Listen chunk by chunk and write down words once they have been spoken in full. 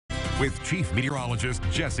with Chief Meteorologist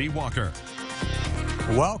Jesse Walker.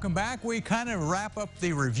 Welcome back. We kind of wrap up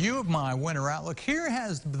the review of my winter outlook. Here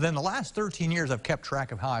has been the last 13 years I've kept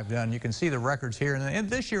track of how I've done. You can see the records here. And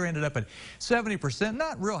this year ended up at 70%.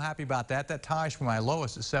 Not real happy about that. That ties for my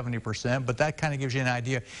lowest at 70%, but that kind of gives you an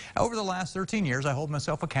idea. Over the last 13 years, I hold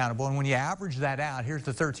myself accountable. And when you average that out, here's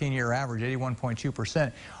the 13-year average,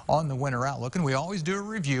 81.2% on the winter outlook. And we always do a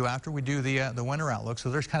review after we do the winter outlook. So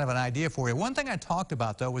there's kind of an idea for you. One thing I talked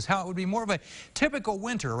about, though, was how it would be more of a typical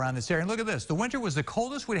winter around this area. And look at this. The winter was the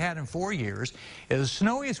coldest we'd had in 4 years, the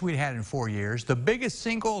snowiest we'd had in 4 years, the biggest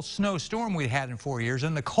single snowstorm we'd had in 4 years,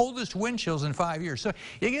 and the coldest wind chills in 5 years. So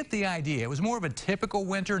you get the idea. It was more of a typical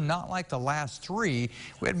winter, not like the last three.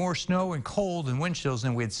 We had more snow and cold and wind chills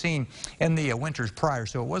than we had seen in the winters prior,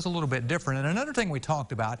 so it was a little bit different. And another thing we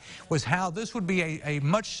talked about was how this would be a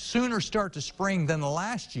much sooner start to spring than the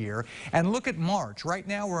last year. And look at March. Right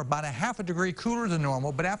now we're about a half a degree cooler than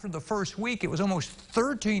normal, but after the first week it was almost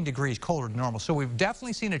 13 degrees colder than normal. So we've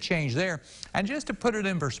definitely seen a change there. And just to put it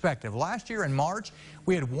in perspective, last year in March,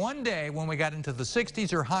 we had one day when we got into the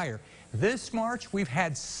 60s or higher. This March, we've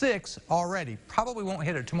had 6 already. Probably won't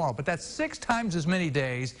hit it tomorrow, but that's 6 times as many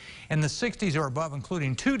days in the 60s or above,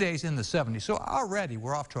 including 2 days in the 70s. So already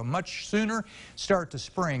we're off to a much sooner start to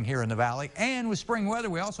spring here in the valley. And with spring weather,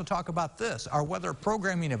 we also talk about this, our weather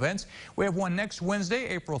programming events. We have one next Wednesday,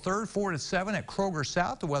 April 3rd, 4 to 7 at Kroger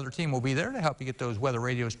South. The weather team will be there to help you get those weather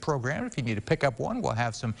radios programmed. If you need to pick up one, we'll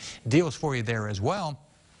have some deals for you there as well.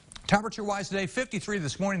 Temperature-wise today, 53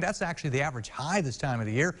 this morning. That's actually the average high this time of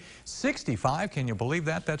the year. 65, can you believe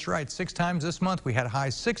that? That's right. 6 times this month we had a high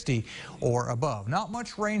 60 or above. Not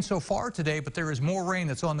much rain so far today, but there is more rain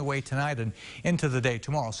that's on the way tonight and into the day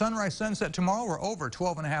tomorrow. Sunrise, sunset tomorrow, we're over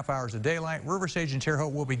 12.5 hours of daylight. River Stage and Terre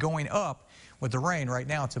Haute will be going up. With the rain, right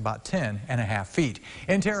now it's about 10.5 feet.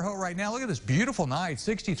 In Terre Haute right now, look at this beautiful night,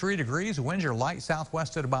 63 degrees. The winds are light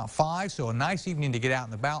southwest at about 5, so a nice evening to get out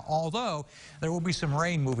and about, although there will be some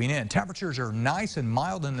rain moving in. Temperatures are nice and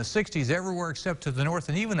mild in the 60s everywhere except to the north,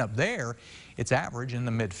 and even up there, it's average in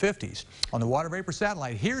the mid-50s. On the water vapor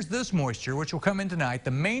satellite, here's this moisture, which will come in tonight.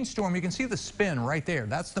 The main storm, you can see the spin right there.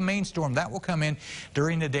 That's the main storm. That will come in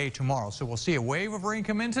during the day tomorrow. So we'll see a wave of rain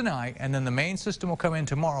come in tonight, and then the main system will come in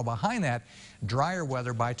tomorrow. Behind that, drier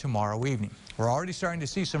weather by tomorrow evening. We're already starting to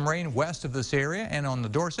see some rain west of this area and on the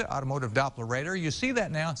Dorset Automotive Doppler radar. You see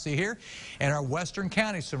that now, see here? In our western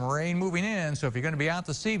counties, some rain moving in. So if you're going to be out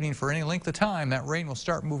this evening for any length of time, that rain will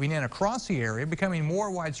start moving in across the area, becoming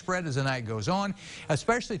more widespread as the night goes on,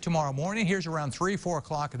 especially tomorrow morning. Here's around 3, 4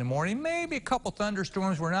 o'clock in the morning. Maybe a couple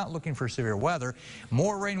thunderstorms. We're not looking for severe weather.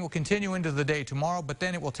 More rain will continue into the day tomorrow, but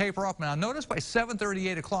then it will taper off. Now notice by 7:30,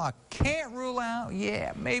 8 o'clock, can't rule out,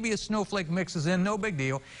 maybe a snowflake mixes in, no big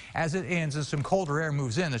deal. As it ends, as some colder air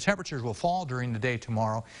moves in, the temperatures will fall during the day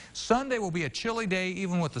tomorrow. Sunday will be a chilly day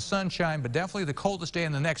even with the sunshine, but definitely the coldest day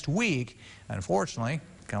in the next week. Unfortunately,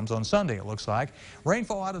 comes on Sunday, it looks like.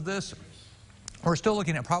 Rainfall out of this, we're still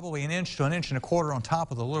looking at probably 1 inch to 1.25 inches on top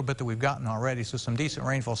of the little bit that we've gotten already, so some decent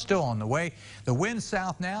rainfall still on the way. The wind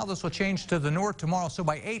south now, this will change to the north tomorrow, so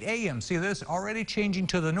by 8 a.m., see this, already changing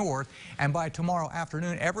to the north, and by tomorrow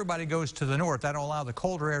afternoon, everybody goes to the north. That'll allow the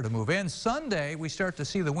colder air to move in. Sunday, we start to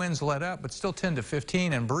see the winds let up, but still 10 to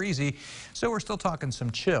 15 and breezy, so we're still talking some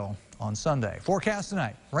chill on Sunday. Forecast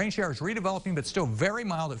tonight, rain showers redeveloping but still very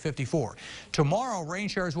mild at 54. Tomorrow, rain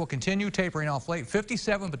showers will continue tapering off late,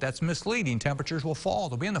 57, but that's misleading. Temperatures will fall.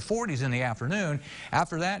 They'll be in the 40s in the afternoon.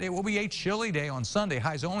 After that, it will be a chilly day on Sunday.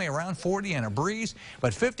 Highs only around 40 and a breeze,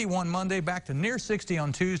 but 51 Monday, back to near 60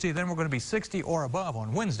 on Tuesday. Then we're going to be 60 or above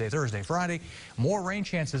on Wednesday, Thursday, Friday. More rain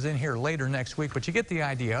chances in here later next week, but you get the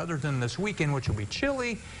idea. Other than this weekend, which will be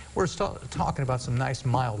chilly, we're still talking about some nice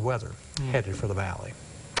mild weather headed for the valley.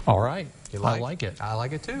 All right. I like it. I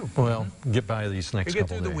like it too. Well, get by these next couple of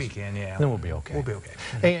days. We get through the weekend, yeah. Then we'll be okay. We'll be okay.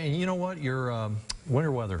 Hey, and you know what? Your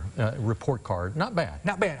winter weather report card, not bad.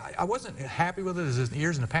 Not bad. I wasn't happy with it as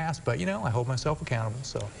years in the past, but, you know, I hold myself accountable.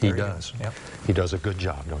 So he does. Yep. He does a good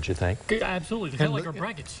job, don't you think? Absolutely. Kind of like our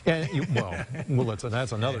brackets. And, well,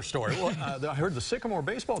 that's another story. Well, I heard the Sycamore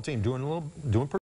baseball team doing